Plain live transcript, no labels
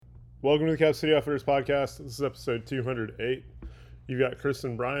Welcome to the Cap City Outfitters Podcast. This is episode 208. You've got Chris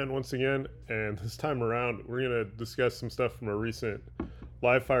and Bryan once again, and this time around, we're going to discuss some stuff from a recent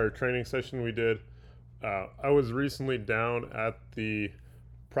live fire training session we did. I was recently down at the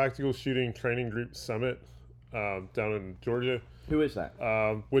Practical Shooting Training Group Summit down in Georgia. Who is that?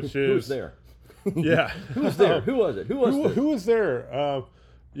 Who was there? Yeah. Who was there? Who was it? Who was there?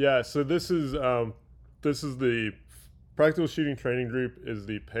 So this is the Practical Shooting Training Group is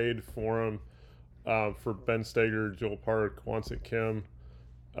the paid forum for Ben Steger, Joel Park, Wansett Kim,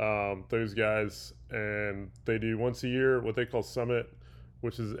 those guys, and they do once a year what they call Summit,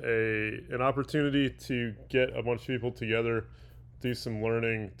 which is an opportunity to get a bunch of people together, do some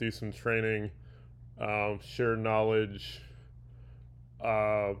learning, do some training, share knowledge.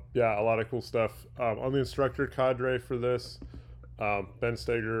 A lot of cool stuff. On the instructor cadre for this, Ben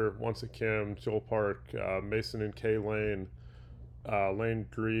Steger, Wansett Kim, Joel Park, Mason and Kay Lane, Lane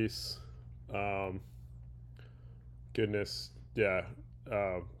Grease. Well,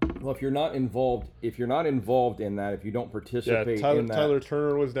 if you're not involved in that, if you don't participate in that, Tyler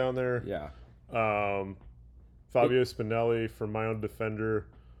Turner was down there. Yeah. Fabio Spinelli from My Own Defender.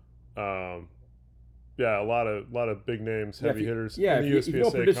 A lot of big names, heavy hitters. Yeah, in the if you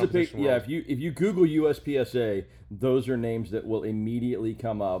don't participate, world. if you Google USPSA, those are names that will immediately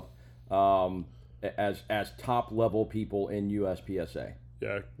come up as top level people in USPSA.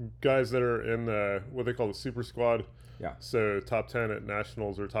 Yeah, guys that are in what they call the super squad. Yeah. So top 10 at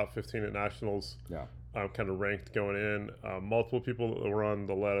nationals or top 15 at nationals. Yeah. Kind of ranked going in. Multiple people that were on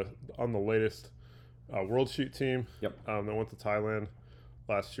the latest World Shoot team. Yep. That went to Thailand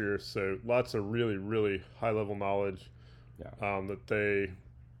last year. So lots of really, really high level knowledge. Yeah. That they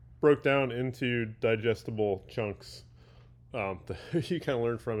broke down into digestible chunks that you kind of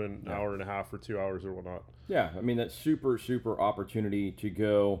learn from in an hour and a half or 2 hours or whatnot. Yeah, I mean, that's super opportunity to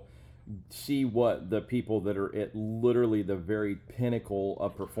go see what the people that are at literally the very pinnacle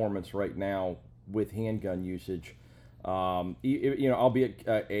of performance right now with handgun usage, albeit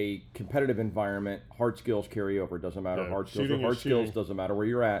a competitive environment, hard skills carry over, doesn't matter. Hard skills doesn't matter where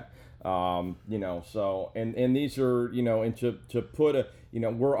you're at. So and these are, and to put a,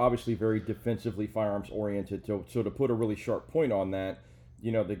 we're obviously very defensively firearms oriented. So to put a really sharp point on that,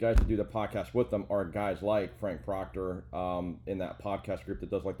 the guys that do the podcast with them are guys like Frank Proctor in that podcast group that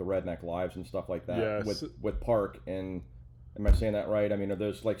does like the Redneck Lives and stuff like that. Yes. with Park. And am I saying that right? I mean,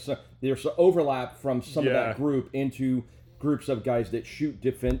 there's there's overlap from some of that group into groups of guys that shoot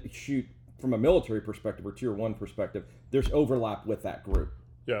from a military perspective or tier 1 perspective. There's overlap with that group.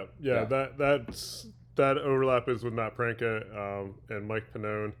 Yeah. That overlap is with Matt Pranka and Mike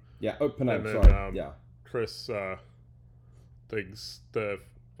Pannone. Yeah, Pannone, then, yeah. Chris the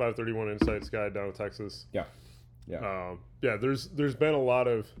 531 Insights guy down in Texas. Yeah. There's been a lot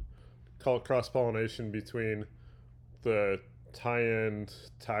of cross-pollination between the high-end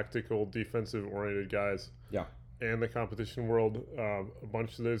tactical defensive-oriented guys and the competition world. A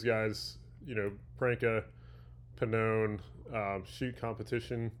bunch of those guys, Pranka, Pannone, shoot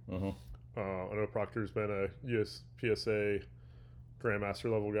competition. I know Proctor's been a USPSA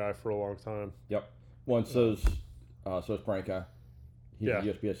Grandmaster level guy for a long time. Yep. Well, so is Pranka. He's a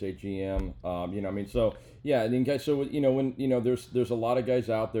USPSA GM. And then guys, when there's a lot of guys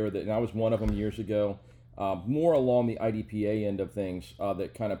out there that, and I was one of them years ago, more along the IDPA end of things,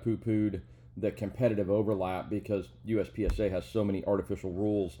 that kind of poo-pooed the competitive overlap because USPSA has so many artificial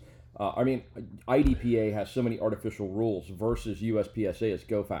rules. IDPA has so many artificial rules versus USPSA is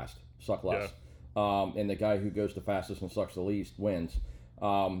go fast, suck less. Yeah. And the guy who goes the fastest and sucks the least wins.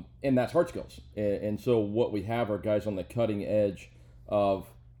 And that's hard skills. And so what we have are guys on the cutting edge of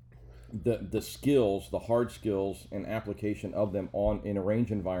the skills, the hard skills and application of them in a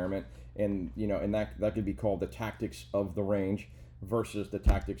range environment. And, and that could be called the tactics of the range versus the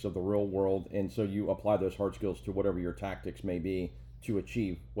tactics of the real world. And so you apply those hard skills to whatever your tactics may be to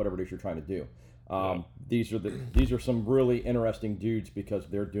achieve whatever it is you're trying to do. These are some really interesting dudes because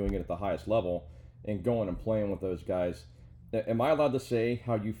they're doing it at the highest level and going and playing with those guys. Am I allowed to say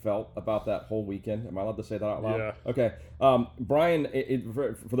how you felt about that whole weekend? Am I allowed to say that out loud? Yeah. Okay. Bryan,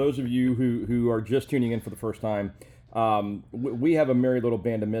 for those of you who are just tuning in for the first time, we have a merry little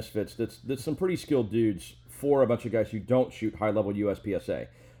band of misfits that's some pretty skilled dudes for a bunch of guys who don't shoot high-level USPSA.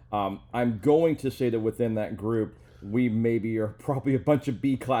 I'm going to say that within that group, we maybe are probably a bunch of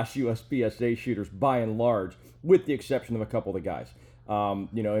B-class USPSA shooters by and large, with the exception of a couple of the guys.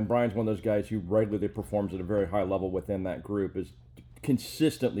 And Bryan's one of those guys who regularly performs at a very high level within that group, is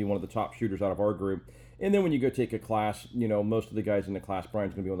consistently one of the top shooters out of our group. And then when you go take a class, most of the guys in the class,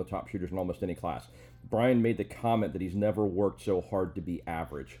 Bryan's going to be one of the top shooters in almost any class. Bryan made the comment that he's never worked so hard to be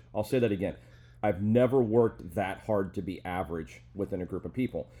average. I'll say that again. I've never worked that hard to be average within a group of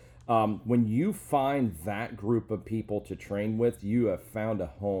people. When you find that group of people to train with, you have found a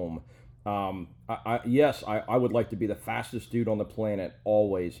home. Yes, I would like to be the fastest dude on the planet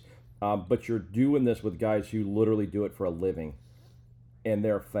always, but you're doing this with guys who literally do it for a living, and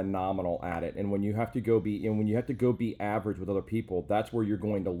they're phenomenal at it. And when you have to go be average with other people, that's where you're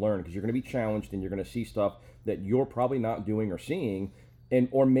going to learn, because you're going to be challenged and you're going to see stuff that you're probably not doing or seeing. And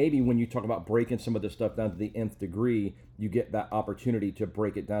or maybe when you talk about breaking some of this stuff down to the nth degree, you get that opportunity to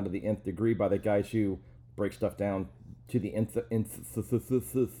break it down to the nth degree by the guys who break stuff down to the nth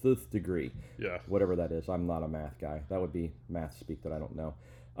degree. Yeah. Whatever that is. I'm not a math guy. That would be math speak that I don't know.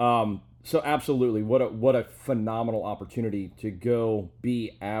 So absolutely, what a phenomenal opportunity to go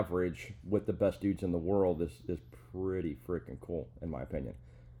be average with the best dudes in the world is pretty freaking cool, in my opinion.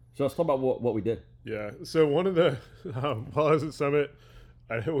 So let's talk about what we did. Yeah. So one of the while I was at Summit,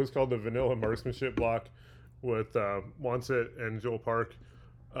 it was called the Vanilla Marksmanship Block with Wanset and Joel Park,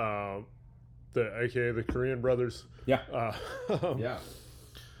 aka the Korean brothers. Yeah. Yeah.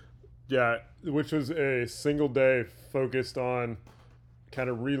 Yeah, which was a single day focused on kind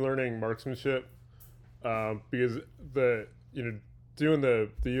of relearning marksmanship, because doing the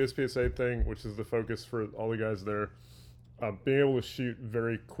USPSA thing, which is the focus for all the guys there, being able to shoot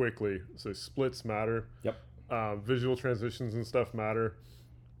very quickly. So splits matter. Yep. Visual transitions and stuff matter.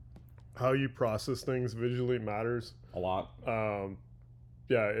 How you process things visually matters a lot.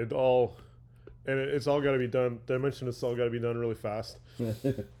 Yeah, it's all got to be done. Did I mention it's all got to be done really fast?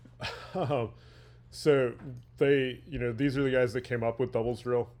 So these are the guys that came up with doubles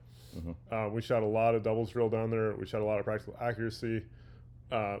drill. Mm-hmm. We shot a lot of doubles drill down there. We shot a lot of practical accuracy,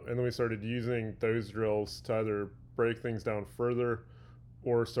 and then we started using those drills to either break things down further,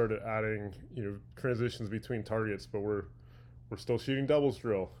 or started adding transitions between targets. But we're still shooting doubles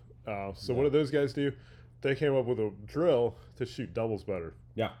drill. So what did those guys do? They came up with a drill to shoot doubles better.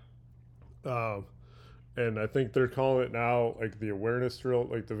 Yeah. And I think they're calling it now like the awareness drill,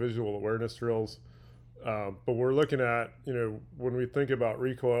 like the visual awareness drills. But we're looking at, when we think about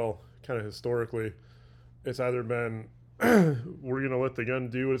recoil kind of historically, it's either been we're going to let the gun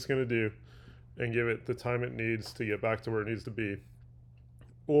do what it's going to do and give it the time it needs to get back to where it needs to be,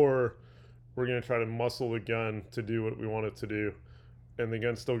 or we're going to try to muscle the gun to do what we want it to do, and the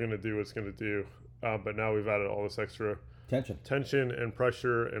gun's still going to do what it's going to do. But now we've added all this extra tension and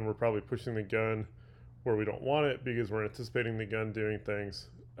pressure, and we're probably pushing the gun where we don't want it because we're anticipating the gun doing things,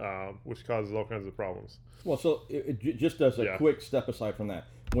 which causes all kinds of problems. Well, so just as a quick step aside from that,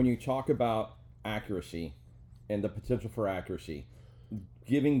 when you talk about accuracy and the potential for accuracy,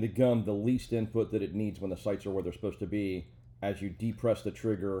 giving the gun the least input that it needs when the sights are where they're supposed to be as you depress the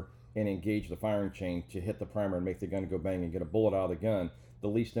trigger and engage the firing chain to hit the primer and make the gun go bang and get a bullet out of the gun, the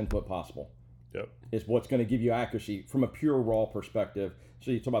least input possible. Yep. Is what's going to give you accuracy from a pure raw perspective.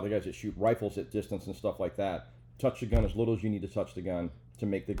 So you talk about the guys that shoot rifles at distance and stuff like that. Touch the gun as little as you need to touch the gun to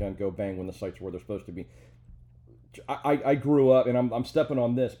make the gun go bang when the sights are where they're supposed to be. I grew up, and I'm stepping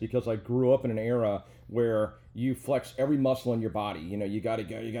on this because I grew up in an era where you flex every muscle in your body. You got to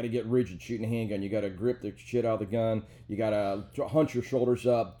get rigid shooting a handgun. You got to grip the shit out of the gun. You got to hunch your shoulders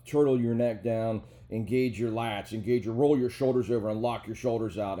up, turtle your neck down, engage your lats, roll your shoulders over and lock your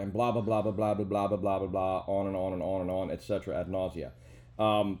shoulders out, and blah blah blah blah blah blah blah blah blah blah blah, on and on and on and on, etc. ad nausea.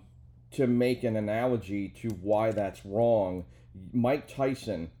 To make an analogy to why that's wrong, Mike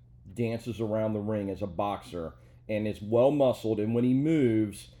Tyson dances around the ring as a boxer and is well muscled, and when he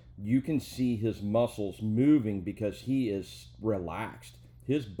moves, you can see his muscles moving because he is relaxed.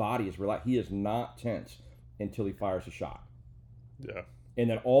 His body is relaxed. He is not tense until he fires a shot. Yeah. And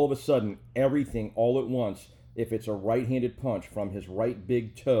then all of a sudden, everything all at once, if it's a right-handed punch from his right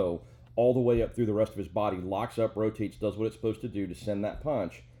big toe all the way up through the rest of his body, locks up, rotates, does what it's supposed to do to send that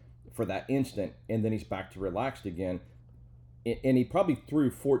punch for that instant, and then he's back to relaxed again. And he probably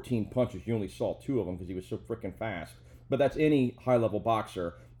threw 14 punches. You only saw 2 of them because he was so freaking fast. But that's any high-level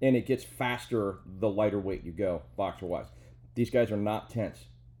boxer, and it gets faster the lighter weight you go, boxer-wise. These guys are not tense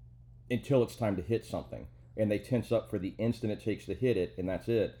until it's time to hit something, and they tense up for the instant it takes to hit it, and that's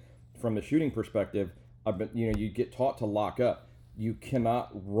it. From the shooting perspective, you get taught to lock up. You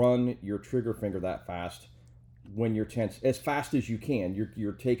cannot run your trigger finger that fast when you're tense, as fast as you can.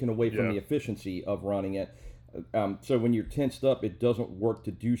 You're taken away from the efficiency of running it. So when you're tensed up, it doesn't work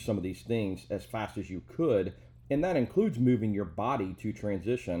to do some of these things as fast as you could, and that includes moving your body to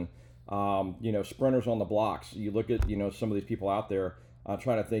transition. Sprinters on the blocks. You look at some of these people out there.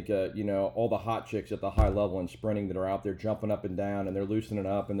 Trying to think, all the hot chicks at the high level and sprinting that are out there jumping up and down, and they're loosening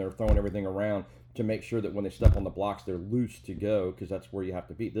up and they're throwing everything around. to make sure that when they step on the blocks, they're loose to go, because that's where you have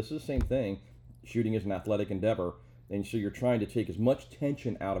to be. This is the same thing. Shooting is an athletic endeavor, and so you're trying to take as much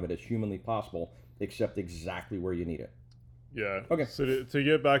tension out of it as humanly possible, except exactly where you need it. Yeah. Okay. So to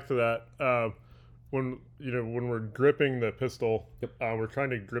get back to that, when we're gripping the pistol, Yep. We're trying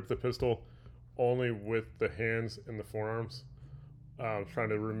to grip the pistol only with the hands and the forearms. Trying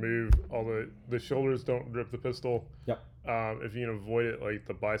to remove all the shoulders. Don't grip the pistol. Yep. If you can avoid it, like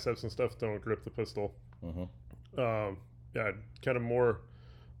the biceps and stuff, don't grip the pistol. Mm-hmm. Yeah, kind of a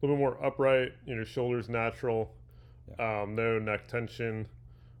little more upright. Shoulders natural. Yeah. No neck tension.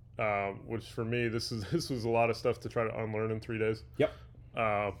 Which for me, this was a lot of stuff to try to unlearn in 3 days. Yep.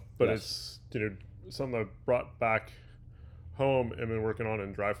 But it's something I brought back home and been working on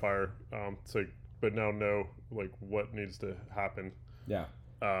in dry fire. But now know like what needs to happen. Yeah.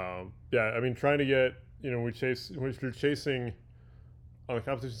 Yeah. I mean, trying to get if you're chasing on the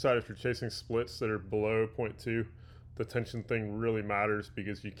competition side, if you're chasing splits that are below 0.2, the tension thing really matters,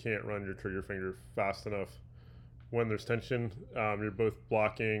 because you can't run your trigger finger fast enough when there's tension. You're both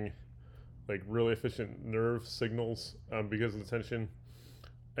blocking like really efficient nerve signals because of the tension,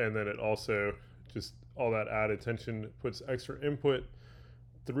 and then it also just all that added tension puts extra input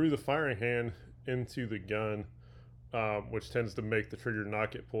through the firing hand into the gun, which tends to make the trigger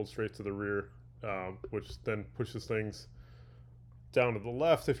not get pulled straight to the rear, which then pushes things down to the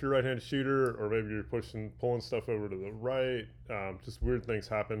left if you're a right-handed shooter, or maybe you're pulling stuff over to the right. Just weird things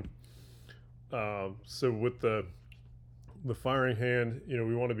happen. So with the firing hand,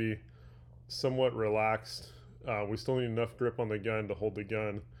 we want to be somewhat relaxed. We still need enough grip on the gun to hold the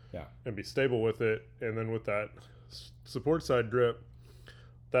gun, Yeah. and be stable with it. And then with that support side grip,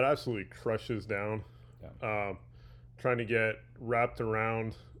 that absolutely crushes down. Yeah. Trying to get wrapped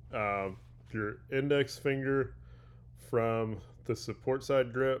around your index finger from the support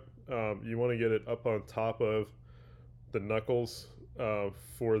side grip. You want to get it up on top of the knuckles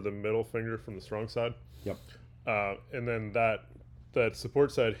for the middle finger from the strong side. Yep. And then that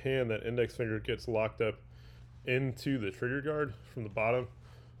support side hand, that index finger, gets locked up into the trigger guard from the bottom.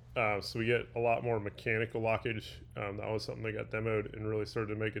 So we get a lot more mechanical lockage. That was something that got demoed and really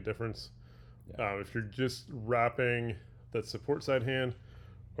started to make a difference. Yeah. If you're just wrapping that support side hand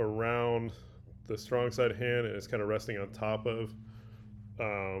around the strong side hand, and it's kind of resting on top of,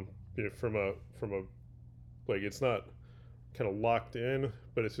 from a like, it's not kind of locked in,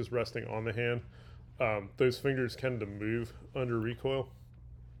 but it's just resting on the hand. Those fingers tend to move under recoil.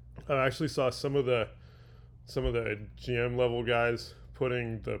 I actually saw some of the GM level guys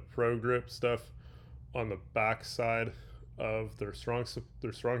putting the pro grip stuff on the back side of their strong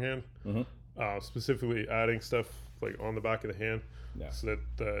hand, specifically adding stuff like on the back of the hand, so that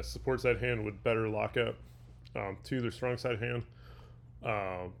the support side hand would better lock up to their strong side hand.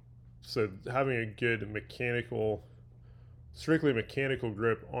 So having a good strictly mechanical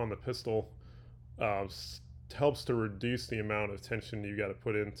grip on the pistol helps to reduce the amount of tension you got to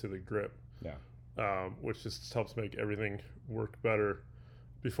put into the grip. Which just helps make everything work better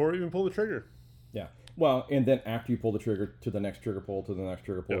before you even pull the trigger. Yeah. Well, and then after you pull the trigger, to the next trigger pull, to the next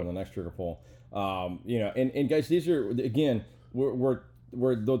trigger pull, Yep. and the next trigger pull. And guys, these are, again, we're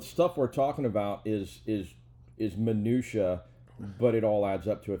the stuff we're talking about is minutia, but it all adds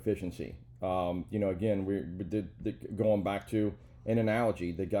up to efficiency. Again, we did going back to an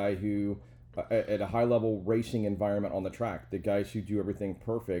analogy, the guy who at a high level racing environment on the track, the guys who do everything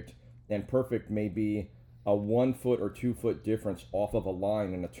perfect, and perfect may be a 1 foot or 2 foot difference off of a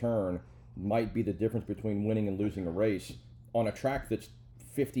line in a turn, might be the difference between winning and losing a race on a track that's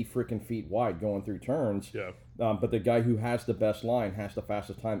 50 freaking feet wide going through turns. Yeah. But the guy who has the best line, has the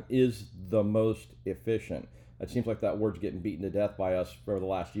fastest time, is the most efficient. It seems like that word's getting beaten to death by us for the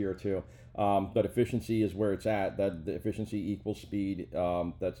last year or two. But efficiency is where it's at. That the efficiency equals speed.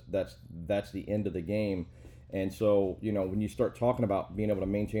 That's the end of the game. And so, when you start talking about being able to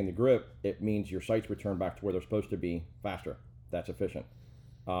maintain the grip, it means your sights return back to where they're supposed to be faster. That's efficient.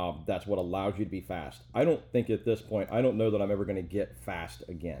 That's what allows you to be fast. I don't think at this point, I don't know that I'm ever going to get fast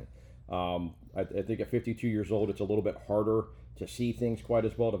again. I think at 52 years old, it's a little bit harder to see things quite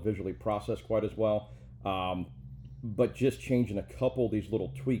as well, to visually process quite as well. But just changing a couple of these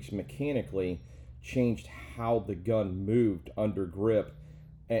little tweaks mechanically changed how the gun moved under grip.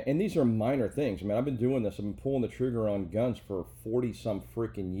 And these are minor things. I mean, I've been doing this. I've been pulling the trigger on guns for 40-some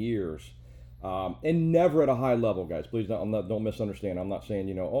freaking years. And never at a high level, guys. Please don't misunderstand. I'm not saying,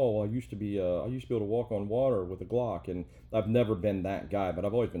 I used to be able to walk on water with a Glock, and I've never been that guy, but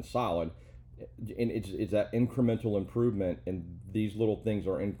I've always been solid. And it's that incremental improvement, and these little things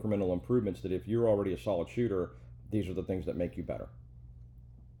are incremental improvements that if you're already a solid shooter, these are the things that make you better.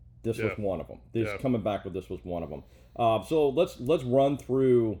 This was one of them. This Yeah. coming back with this was one of them. So let's run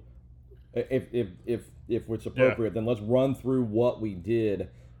through, if it's appropriate, then let's run through what we did,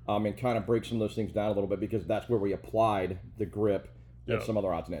 and kind of break some of those things down a little bit, because that's where we applied the grip and some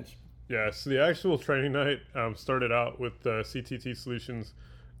other odds and ends. Yeah, so the actual training night started out with the CTT Solutions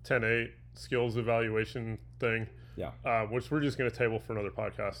 10-8 skills evaluation thing. Yeah. Which we're just going to table for another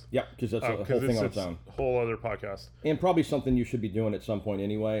podcast. Yeah, because that's a whole thing on its own. Whole other podcast. And probably something you should be doing at some point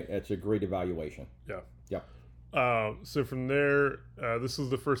anyway. It's a great evaluation. Yeah. Yeah. So from there, this was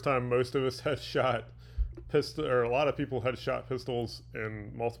the first time most of us had shot pistol, or a lot of people had shot pistols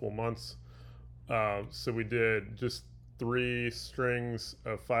in multiple months. So we did just 3 strings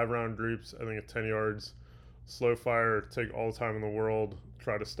of 5-round groups, I think at 10 yards, slow fire, take all the time in the world,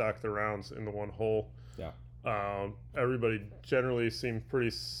 try to stack the rounds into one hole. Yeah. Everybody generally seemed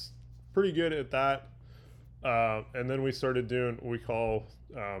pretty good at that. And then we started doing what we call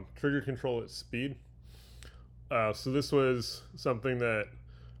trigger control at speed. So this was something that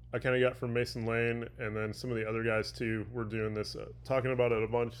I kind of got from Mason Lane, and then some of the other guys too were doing this, talking about it a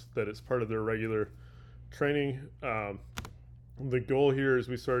bunch, that it's part of their regular training. The goal here is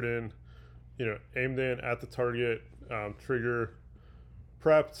we start in, aimed in at the target, trigger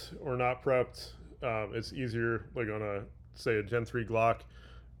prepped or not prepped. It's easier, like on a Gen 3 Glock,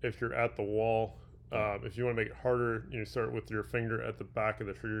 if you're at the wall. If you want to make it harder, start with your finger at the back of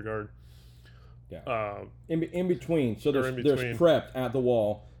the trigger guard. Yeah. In between. So there's prepped at the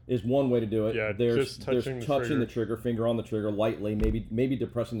wall is one way to do it. Yeah. There's touching the trigger, finger on the trigger lightly, maybe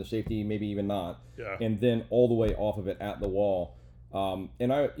depressing the safety, maybe even not. Yeah. And then all the way off of it at the wall.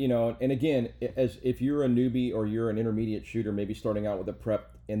 And again, as if you're a newbie or you're an intermediate shooter, maybe starting out with a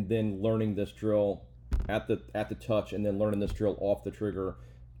prep and then learning this drill at the touch, and then learning this drill off the trigger,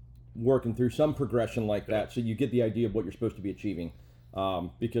 working through some progression like that, so you get the idea of what you're supposed to be achieving,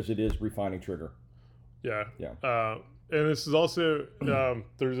 because it is refining trigger. Yeah. Yeah. And this is also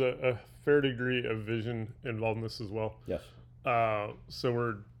there's a fair degree of vision involved in this as well. Yes. So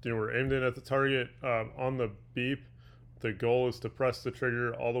we're aimed in at the target. On the beep, the goal is to press the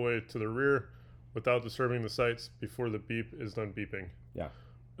trigger all the way to the rear without disturbing the sights before the beep is done beeping. Yeah.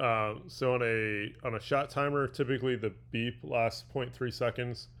 So on a shot timer, typically the beep lasts 0.3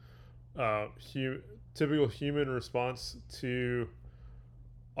 seconds. Typical human response to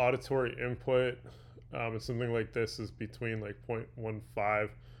auditory input and something like this is between like 0.15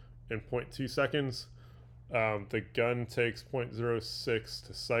 and 0.2 seconds. The gun takes 0.06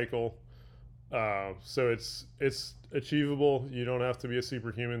 to cycle. So it's achievable. You don't have to be a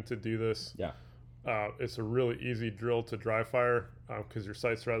superhuman to do this. Yeah. It's a really easy drill to dry fire, because your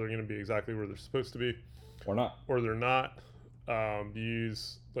sights are either going to be exactly where they're supposed to be, or not. Or they're not.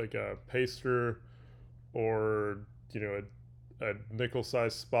 Use like a paster, or a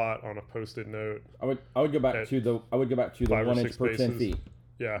nickel-sized spot on a post-it note. I would go back to the 1 inch per 10 feet.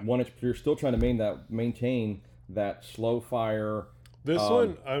 Yeah. 1 inch. You're still trying to maintain that slow fire. This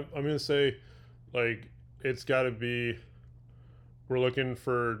one, I'm gonna say, like, it's got to be. We're looking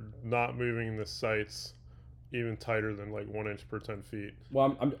for not moving the sights even tighter than like 1 inch per 10 feet.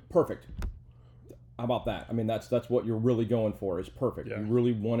 Well, I'm perfect. How about that? I mean, that's what you're really going for, is perfect. Yeah. You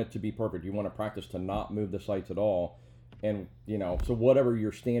really want it to be perfect. You want to practice to not move the sights at all. And, so whatever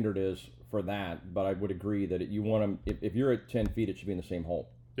your standard is for that, but I would agree that you want them, if you're at 10 feet, it should be in the same hole.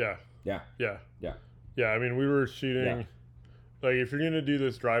 Yeah. Yeah. Yeah. Yeah. Yeah. I mean, we were shooting, like, if you're going to do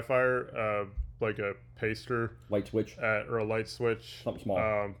this dry fire, like a paster, light switch, or a light switch, something small,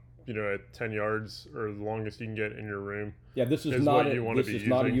 at 10 yards, or the longest you can get in your room. Yeah. This is not a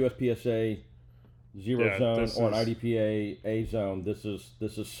USPSA 0 zone or an IDPA A zone. This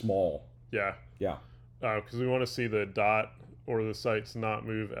is small. Yeah. Yeah. Because we want to see the dot or the sights not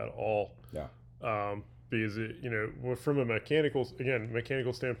move at all. Yeah. Because from a mechanical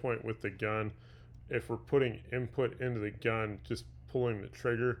standpoint with the gun, if we're putting input into the gun, just pulling the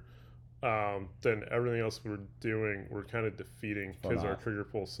trigger, then everything else we're doing, we're kind of defeating, because our trigger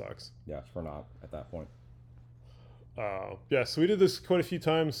pull sucks. Yeah, it's for naught at that point. So we did this quite a few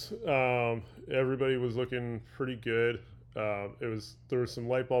times. Everybody was looking pretty good. There were some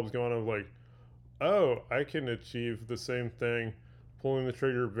light bulbs going on of like, oh, I can achieve the same thing pulling the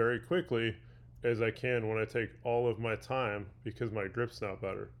trigger very quickly as I can when I take all of my time, because my grip's now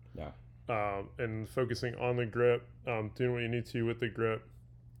better. Yeah. And focusing on the grip, doing what you need to with the grip.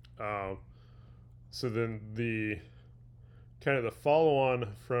 So then the kind of the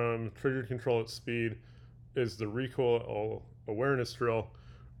follow-on from trigger control at speed is the recoil awareness drill,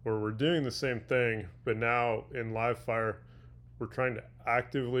 where we're doing the same thing, but now in live fire, we're trying to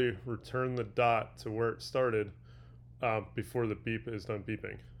actively return the dot to where it started, before the beep is done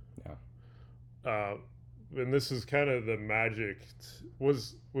beeping. Yeah. And this is kind of the magic,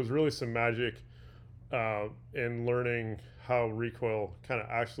 was really some magic in learning how recoil kind of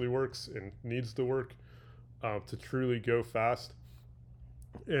actually works and needs to work to truly go fast.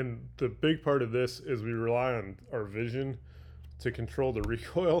 And the big part of this is we rely on our vision to control the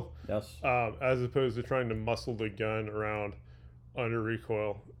recoil, Yes. as opposed to trying to muscle the gun around under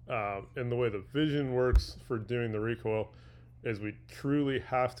recoil. And the way the vision works for doing the recoil is we truly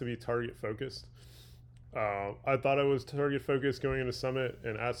have to be target focused. I thought I was target focused going into Summit,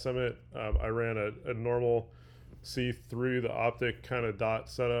 and at Summit, I ran a normal see through the optic kind of dot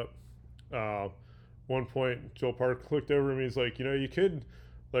setup. One point, Joel Park looked over at me. He's like, you could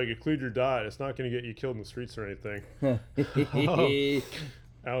like occlude your dot. It's not going to get you killed in the streets or anything.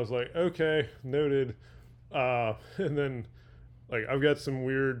 I was like, okay, noted. And then, like, I've got some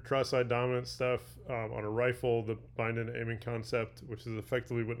weird cross-side dominant stuff on a rifle. The bind-in aiming concept, which is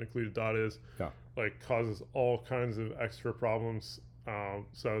effectively what an occluded dot is, like causes all kinds of extra problems.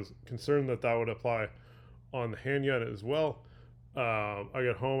 So I was concerned that would apply on the handgun as well. I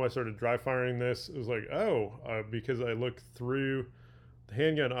got home, I started dry firing this. It was like, because I looked through the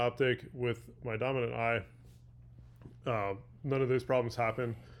handgun optic with my dominant eye, none of those problems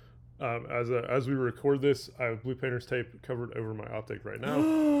happen. As we record this, I have blue painter's tape covered over my optic right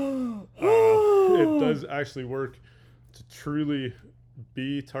now. It does actually work to truly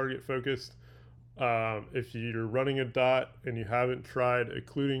be target focused. If you're running a dot and you haven't tried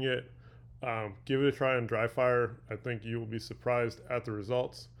occluding it, give it a try on dry fire. I think you will be surprised at the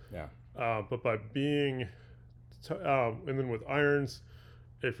results. Yeah. But by being, and then with irons,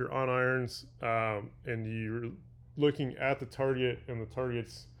 if you're on irons and you're looking at the target and the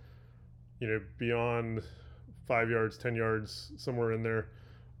target's, beyond 5 yards, 10 yards, somewhere in there,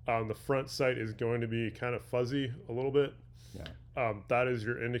 the front sight is going to be kind of fuzzy a little bit. Yeah. That is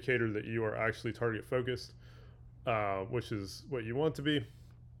your indicator that you are actually target focused, which is what you want to be.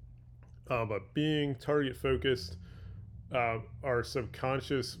 But being target focused, our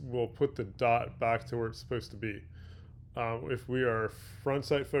subconscious will put the dot back to where it's supposed to be. If we are front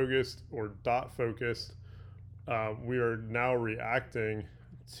sight focused or dot focused, we are now reacting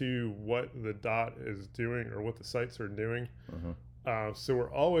to what the dot is doing or what the sights are doing. So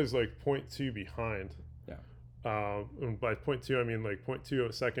we're always like 0.2 behind. Yeah. And by 0.2, I mean like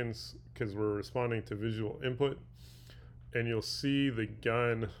 0.2 seconds, because we're responding to visual input. And you'll see the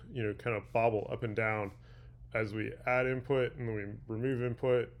gun, kind of bobble up and down as we add input, and then we remove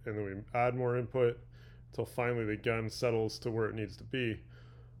input, and then we add more input until finally the gun settles to where it needs to be.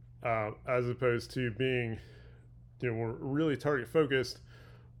 As opposed to being, we're really target focused.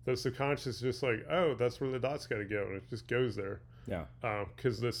 The subconscious is just like, oh, that's where the dot's got to go, and it just goes there. Yeah.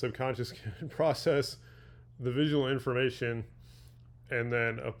 Because the subconscious can process the visual information and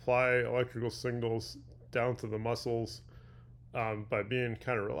then apply electrical signals down to the muscles. By being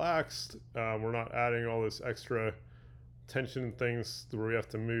kind of relaxed, we're not adding all this extra tension and things where we have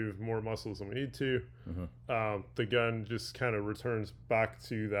to move more muscles than we need to. The gun just kind of returns back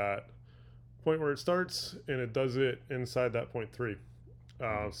to that point where it starts, and it does it inside that 0.3.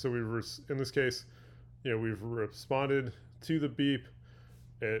 So in this case, we've responded to the beep.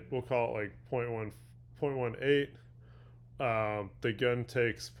 We'll call it like 0.18. The gun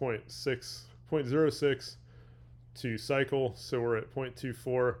takes 0.06 to cycle, so we're at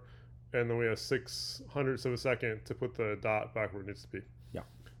 0.24, and then we have 600ths of a second to put the dot back where it needs to be. Yeah.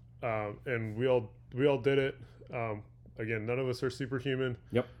 And we all did it. Again, none of us are superhuman.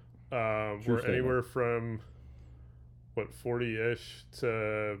 Yep. We're anywhere from 40-ish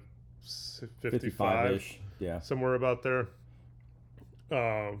to 55-ish. Yeah. Somewhere about there.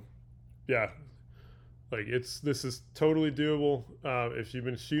 Yeah. Like this is totally doable. If you've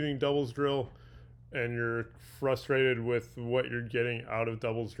been shooting doubles drill and you're frustrated with what you're getting out of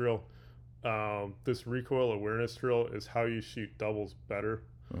doubles drill, this recoil awareness drill is how you shoot doubles better.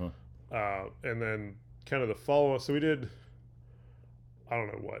 And then kind of the follow-up. So we did, I don't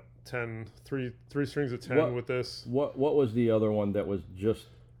know what, three strings of 10 with this. What was the other one that was just,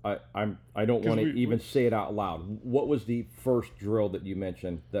 I don't want to even say it out loud. What was the first drill that you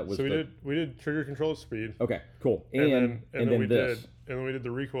mentioned that was? So we did trigger control speed. Okay, cool. And then we did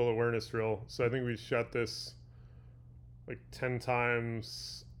the recoil awareness drill. So I think we shot this like 10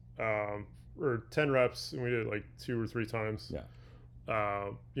 times, or 10 reps, and we did it like 2 or 3 times. Yeah.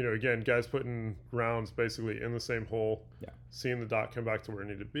 Again, guys putting rounds basically in the same hole. Yeah. Seeing the dot come back to where it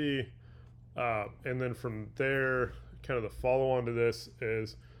needed to be. And then from there, kind of the follow on to this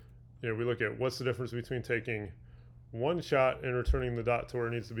is, we look at what's the difference between taking one shot and returning the dot to where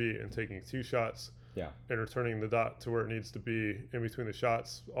it needs to be and taking 2 shots. Yeah. and returning the dot to where it needs to be in between the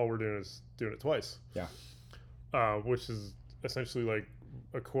shots, all we're doing is doing it twice. Yeah. Which is essentially like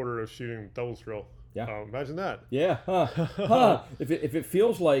a quarter of shooting doubles drill. Yeah. Imagine that. Yeah. Huh. If it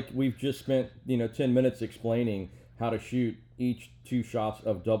feels like we've just spent 10 minutes explaining how to shoot each 2 shots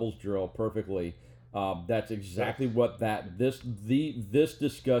of doubles drill perfectly, that's exactly what this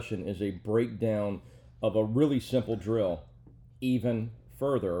discussion is, a breakdown of a really simple drill even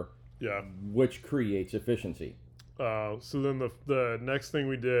further. Yeah. Which creates efficiency. So then the next thing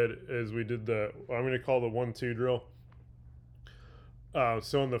we did is we did I'm going to call the 1-2 drill.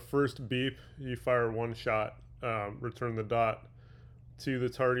 So on the first beep, you fire 1 shot, return the dot to the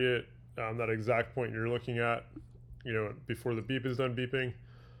target, that exact point you're looking at, before the beep is done beeping.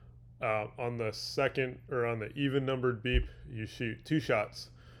 On the second, or on the even numbered beep, you shoot 2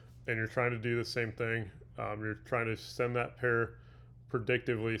 shots, and you're trying to do the same thing. You're trying to send that pair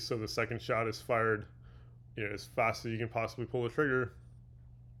predictively, so the second shot is fired, as fast as you can possibly pull the trigger.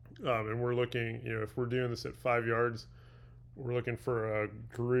 And we're looking, if we're doing this at 5 yards, we're looking for a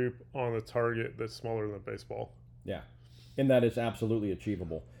group on the target that's smaller than a baseball. Yeah, and that is absolutely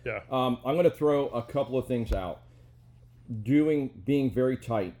achievable. Yeah. I'm going to throw a couple of things out. Being very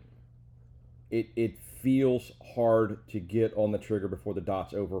tight, it feels hard to get on the trigger before the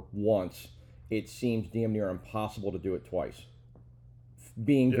dot's over once. It seems damn near impossible to do it twice.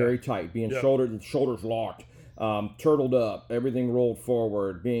 Being very tight, being shoulders locked, turtled up, everything rolled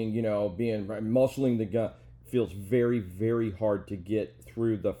forward, being muscling the gun, feels very, very hard to get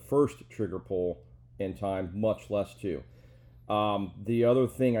through the first trigger pull in time, much less 2. The other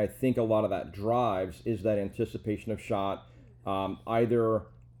thing I think a lot of that drives is that anticipation of shot. I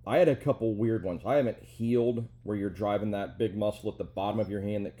had a couple weird ones. I haven't healed where you're driving that big muscle at the bottom of your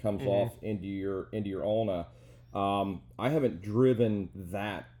hand that comes off into your ulna. I haven't driven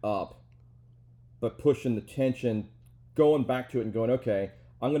that up, but pushing the tension, going back to it and going, okay,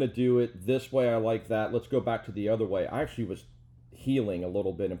 I'm going to do it this way. I like that. Let's go back to the other way. I actually was healing a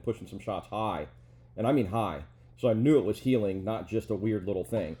little bit and pushing some shots high, and I mean high. So I knew it was healing, not just a weird little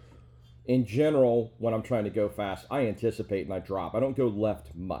thing. In general, when I'm trying to go fast, I anticipate and I drop. I don't go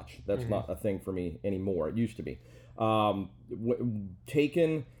left much. That's not a thing for me anymore. It used to be.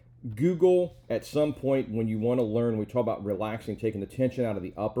 Google at some point when you want to learn, we talk about relaxing, taking the tension out of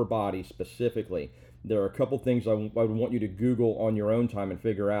the upper body specifically. There are a couple things I would want you to Google on your own time and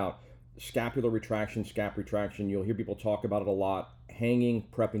figure out. Scapular retraction, scap retraction. You'll hear people talk about it a lot. Hanging,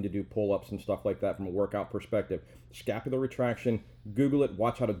 prepping to do pull-ups and stuff like that from a workout perspective. Scapular retraction, Google it,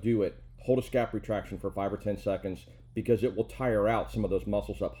 watch how to do it. Hold a scap retraction for 5 or 10 seconds because it will tire out some of those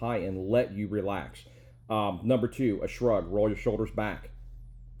muscles up high and let you relax. Number 2, a shrug. Roll your shoulders back.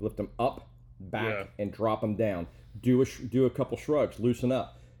 Lift them up, back, and drop them down. Do a couple shrugs, loosen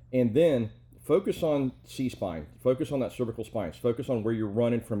up. And then focus on C-spine. Focus on that cervical spine. Focus on where you're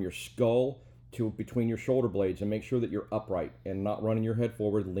running from your skull to between your shoulder blades, and make sure that you're upright and not running your head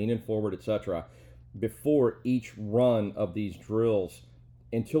forward, leaning forward, etc. before each run of these drills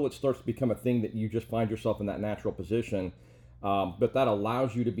until it starts to become a thing that you just find yourself in that natural position. But that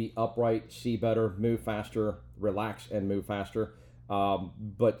allows you to be upright, see better, move faster, relax, and move faster.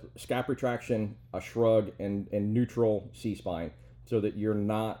 But scap retraction, a shrug, and neutral C-spine, so that you're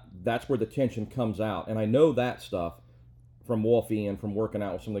not, that's where the tension comes out. And I know that stuff from Wolfie and from working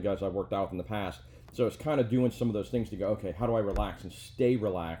out with some of the guys I've worked out with in the past. So it's kind of doing some of those things to go, okay, how do I relax and stay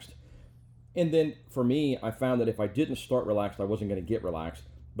relaxed? And then for me, I found that if I didn't start relaxed, I wasn't going to get relaxed.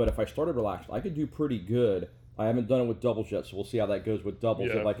 But if I started relaxed, I could do pretty good. I haven't done it with doubles yet, so we'll see how that goes with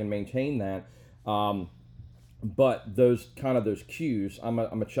doubles, if I can maintain that. But those cues, I'm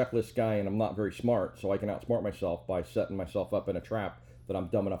a checklist guy, and I'm not very smart, so I can outsmart myself by setting myself up in a trap that I'm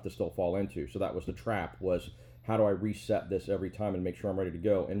dumb enough to still fall into. So that was the trap, was how do I reset this every time and make sure I'm ready to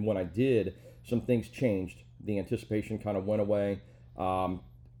go? And when I did, some things changed. The anticipation kind of went away.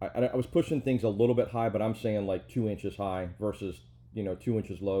 I was pushing things a little bit high, but I'm saying like 2 inches high versus 2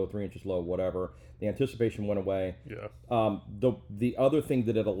 inches low, 3 inches low, whatever. The anticipation went away. The other thing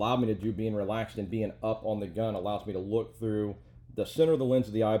that it allowed me to do, being relaxed and being up on the gun, allows me to look through the center of the lens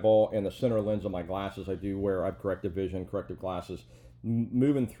of the eyeball and the center lens of my glasses. I do wear, I have corrective vision, corrective glasses.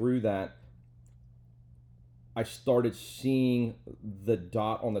 Moving through that, I started seeing the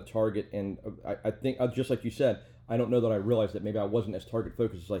dot on the target, and I think, just like you said, I don't know that I realized that maybe I wasn't as target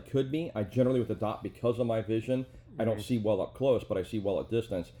focused as I could be. I generally, with the dot, because of my vision, I don't see well up close, but I see well at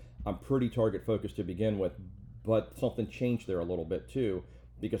distance. I'm pretty target focused to begin with, but something changed there a little bit too,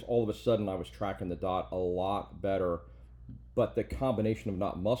 because all of a sudden I was tracking the dot a lot better. But the combination of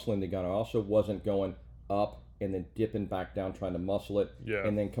not muscling the gun, I also wasn't going up, and then dipping back down, trying to muscle it, Yeah.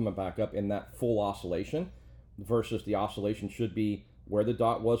 and then coming back up in that full oscillation, versus the oscillation should be where the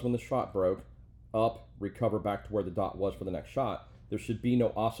dot was when the shot broke, up, recover back to where the dot was for the next shot. There should be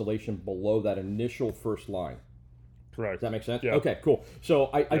no oscillation below that initial first line. Correct. Does that make sense? Yeah. Okay, cool. So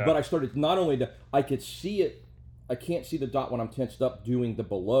Yeah. but I started not only to, I could see it, I can't see the dot when I'm tensed up doing the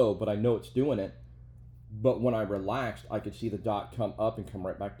below, but I know it's doing it. But when I relaxed, I could see the dot come up and come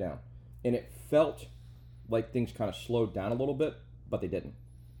right back down. And it felt like things kind of slowed down a little bit, but they didn't.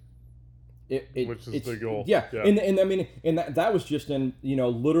 Which is the goal. Yeah. And I mean, and that was just in,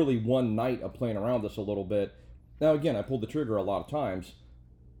 literally one night of playing around this a little bit. Now, again, I pulled the trigger a lot of times,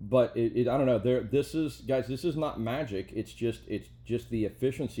 but I don't know. This is not magic. It's just the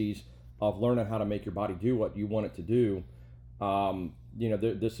efficiencies of learning how to make your body do what you want it to do.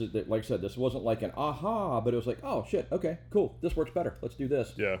 This is, like I said, this wasn't like an aha, but it was like, oh shit, okay, cool, this works better. Let's do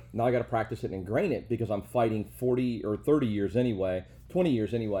this. Yeah. Now I got to practice it and ingrain it, because I'm fighting 40 or 30 years anyway, 20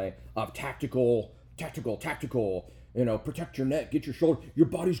 years anyway of tactical. Protect your neck, get your shoulder. Your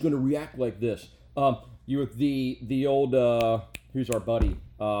body's going to react like this. You're the old who's our buddy?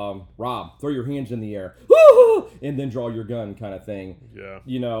 Rob, throw your hands in the air, and then draw your gun kind of thing. Yeah.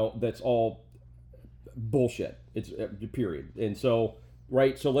 That's all bullshit. It's period. And so,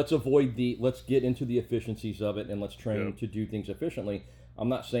 right. So let's get into the efficiencies of it, and let's train to do things efficiently. I'm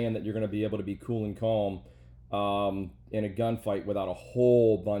not saying that you're going to be able to be cool and calm in a gunfight without a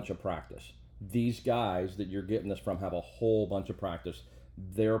whole bunch of practice. These guys that you're getting this from have a whole bunch of practice.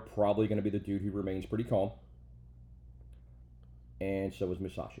 They're probably going to be the dude who remains pretty calm. And so is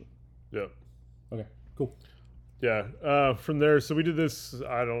Musashi. Yep. Okay, cool. Yeah. From there, so we did this.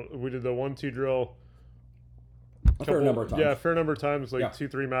 We did the 1-2 drill. A fair number of times. Yeah, fair number of times, like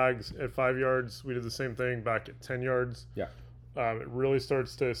 2-3 mags at 5 yards. We did the same thing back at 10 yards. Yeah. You really start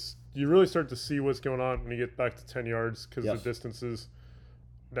to see what's going on when you get back to 10 yards, because the distances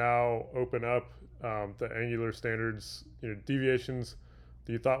now open up. The angular standards, deviations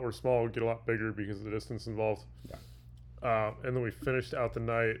that you thought were small get a lot bigger because of the distance involved. Yeah. And then we finished out the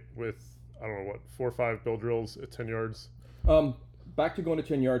night with, I don't know what, 4 or 5 bill drills at 10 yards. Back to going to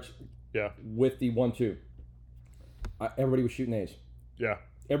 10 yards. Yeah. With the 1-2. Everybody was shooting A's. Yeah.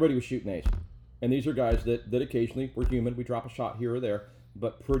 Everybody was shooting A's. And these are guys that occasionally, we're human, we drop a shot here or there,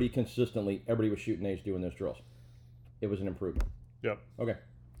 but pretty consistently, everybody was shooting A's doing those drills. It was an improvement. Yep. Okay.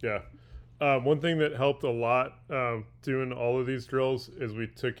 Yeah. One thing that helped a lot doing all of these drills is we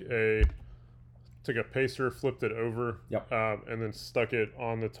took a pacer, flipped it over, and then stuck it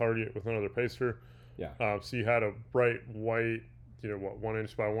on the target with another pacer. Yeah. So you had a bright white, 1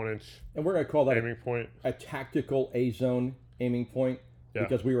 inch by 1 inch. And we're going to call that aiming point, a tactical A zone aiming point,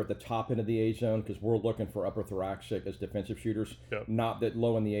 because we were at the top end of the A zone, because we're looking for upper thoracic as defensive shooters. Yep. Not that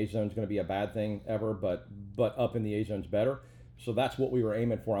low in the A zone is going to be a bad thing ever, but up in the A zone's better. So that's what we were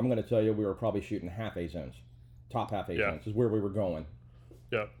aiming for. I'm going to tell you, we were probably shooting half A zones. Top half A zones is where we were going.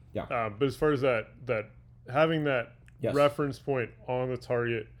 Yep. Yeah. But as far as that having that reference point on the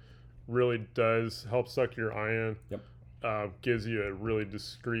target really does help suck your eye in. Yep. Gives you a really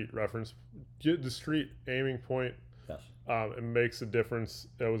discrete aiming point. Yes. It makes a difference.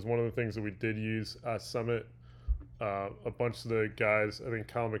 That was one of the things that we did use at Summit. A bunch of the guys, I think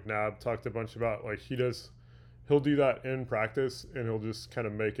Kyle McNabb talked a bunch about, like, he'll do that in practice, and he'll just kind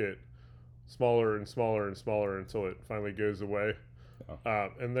of make it smaller and smaller and smaller until it finally goes away.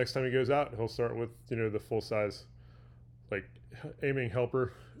 And next time he goes out, he'll start with, the full size, like, aiming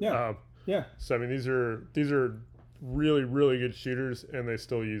helper. Yeah. So I mean, these are really, really good shooters, and they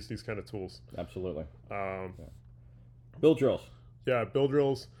still use these kind of tools. Absolutely. Bill drills. Yeah, bill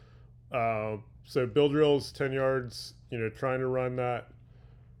drills. So bill drills, 10 yards, trying to run that.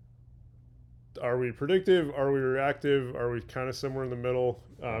 Are we predictive? Are we reactive? Are we kind of somewhere in the middle?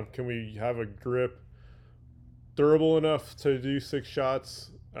 Can we have a grip durable enough to do 6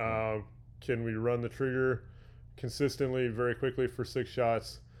 shots? Can we run the trigger consistently, very quickly for 6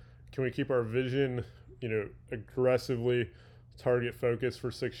 shots? Can we keep our vision, aggressively target focused for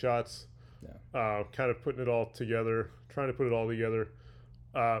 6 shots? Kind of putting it all together, trying to put it all together.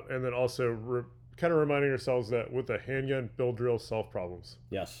 And then also kind of reminding ourselves that with a handgun, build drills solve problems.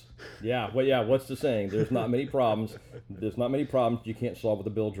 Yes. Yeah. Well, yeah. What's the saying? There's not many problems. There's not many problems you can't solve with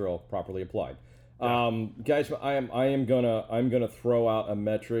a build drill properly applied. Guys, I'm gonna throw out a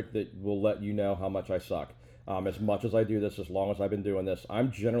metric that will let you know how much I suck. As much as I do this, as long as I've been doing this,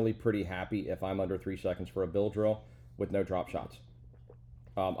 I'm generally pretty happy if I'm under 3 seconds for a build drill with no drop shots.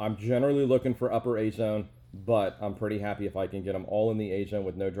 I'm generally looking for upper A zone, but I'm pretty happy if I can get them all in the A zone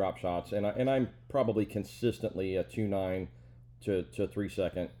with no drop shots. And I'm probably consistently a 2.9 to 3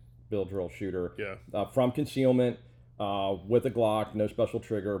 second bill drill shooter. Yeah. From concealment, with a Glock, no special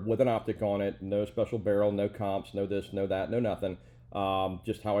trigger, with an optic on it, no special barrel, no comps, no this, no that, no nothing.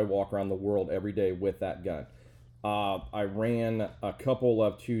 Just how I walk around the world every day with that gun. I ran a couple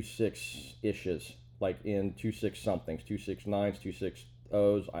of 2.6-ishes, like in 2.6 somethings, 2.69s, 2.60s,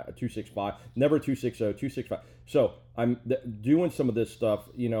 2.65, never 2.60, 2.65. So I'm doing some of this stuff,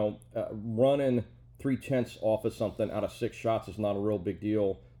 running 3/10 off of something out of 6 shots is not a real big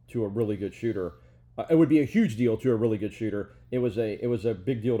deal to a really good shooter. It would be a huge deal to a really good shooter. It was a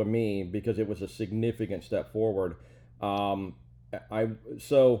big deal to me because it was a significant step forward.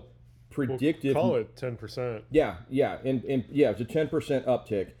 So predictive. We'll call it 10%. Yeah, and yeah, it's a 10%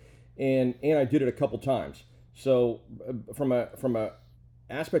 uptick, and I did it a couple times. So from a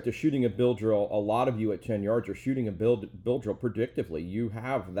aspect of shooting a bill drill, a lot of you at 10 yards are shooting a bill drill predictively. You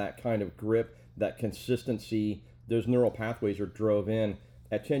have that kind of grip, that consistency. Those neural pathways are drove in.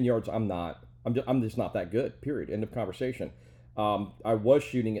 At 10 yards, I'm not. I'm just not that good. Period. End of conversation. I was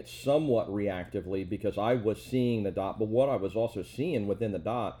shooting it somewhat reactively because I was seeing the dot, but what I was also seeing within the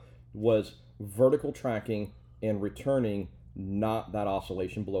dot was vertical tracking and returning, not that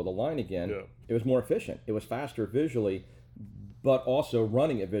oscillation below the line again. Yeah. It was more efficient. It was faster visually, but also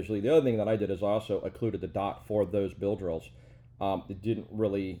running it visually. The other thing that I did is I also occluded the dot for those bill drills. It didn't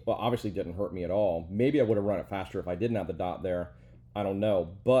really, well, obviously didn't hurt me at all. Maybe I would have run it faster if I didn't have the dot there. I don't know.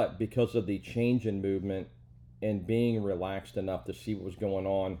 But because of the change in movement and being relaxed enough to see what was going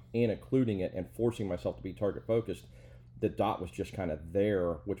on and occluding it and forcing myself to be target focused, the dot was just kind of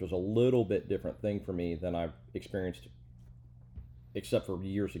there, which was a little bit different thing for me than I've experienced, except for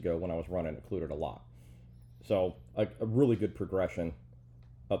years ago when I was running occluded a lot. So a really good progression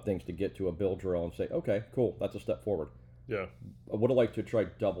of things to get to a bill drill and say, okay, cool, that's a step forward. Yeah. I would have liked to try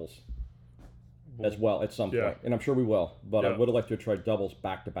doubles as well at some point, and I'm sure we will, but I would have liked to try doubles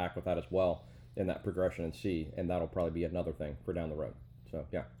back to back with that as well in that progression and see, and that'll probably be another thing for down the road. So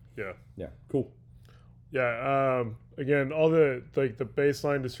yeah, cool. Yeah. Again, all the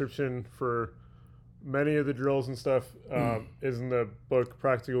baseline description for many of the drills and stuff is in the book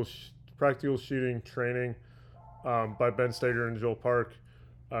Practical Shooting Training by Ben Stager and Joel Park.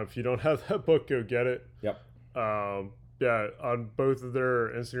 If you don't have that book, go get it. Yep. On both of their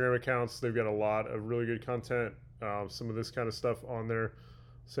Instagram accounts, they've got a lot of really good content. Some of this kind of stuff on there.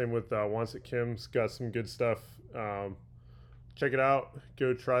 Same with Once at Kim's, got some good stuff. Check it out.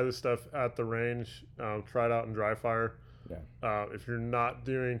 Go try this stuff at the range. Try it out in dry fire. Yeah. If you're not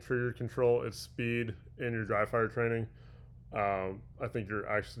doing trigger control at speed in your dry fire training, I think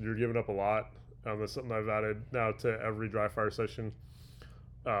you're giving up a lot. That's something I've added now to every dry fire session.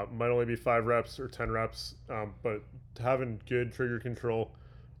 Might only be 5 reps or 10 reps, but having good trigger control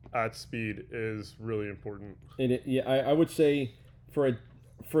at speed is really important. And I would say for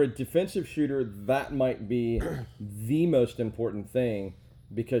a defensive shooter, that might be the most important thing,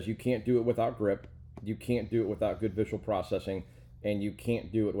 because you can't do it without grip, you can't do it without good visual processing, and you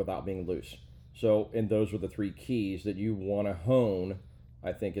can't do it without being loose. So, and those are the 3 keys that you want to hone,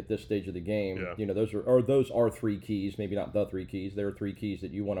 I think, at this stage of the game. Yeah. Those are 3 keys, maybe not the 3 keys. There are 3 keys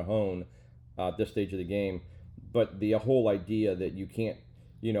that you want to hone at this stage of the game. But the whole idea that you can't,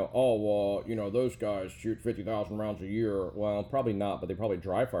 those guys shoot 50,000 rounds a year. Well, probably not, but they probably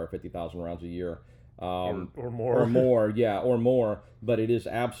dry fire 50,000 rounds a year. Or more. Or more, yeah, or more. But it is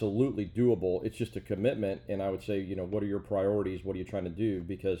absolutely doable. It's just a commitment. And I would say, what are your priorities? What are you trying to do?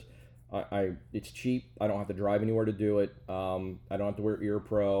 Because it's cheap. I don't have to drive anywhere to do it. I don't have to wear ear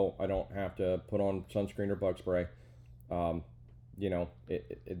pro. I don't have to put on sunscreen or bug spray.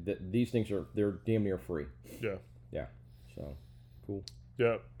 These things they're damn near free. Yeah. So cool.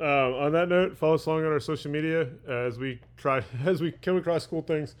 Yeah. On that note, follow us along on our social media as we come across cool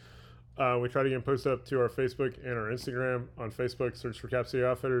things. We try to get them posted up to our Facebook and our Instagram. On Facebook, search for Cap City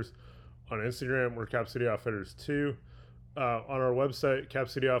Outfitters. On Instagram, we're Cap City Outfitters 2. On our website,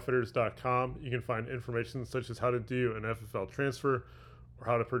 capcityoutfitters.com, you can find information such as how to do an FFL transfer or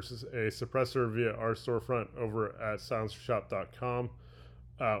how to purchase a suppressor via our storefront over at silencershop.com.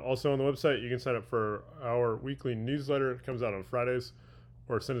 Also on the website, you can sign up for our weekly newsletter. It comes out on Fridays,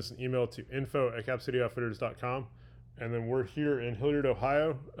 or send us an email to info@capcityoutfitters.com. And then we're here in Hilliard,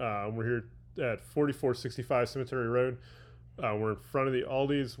 Ohio. We're here at 4465 Cemetery Road. We're in front of the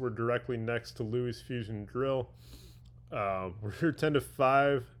Aldi's. We're directly next to Louis Fusion Grill. We're here 10 to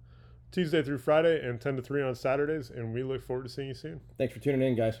 5 Tuesday through Friday and 10 to 3 on Saturdays, and we look forward to seeing you soon. Thanks for tuning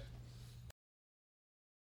in, guys.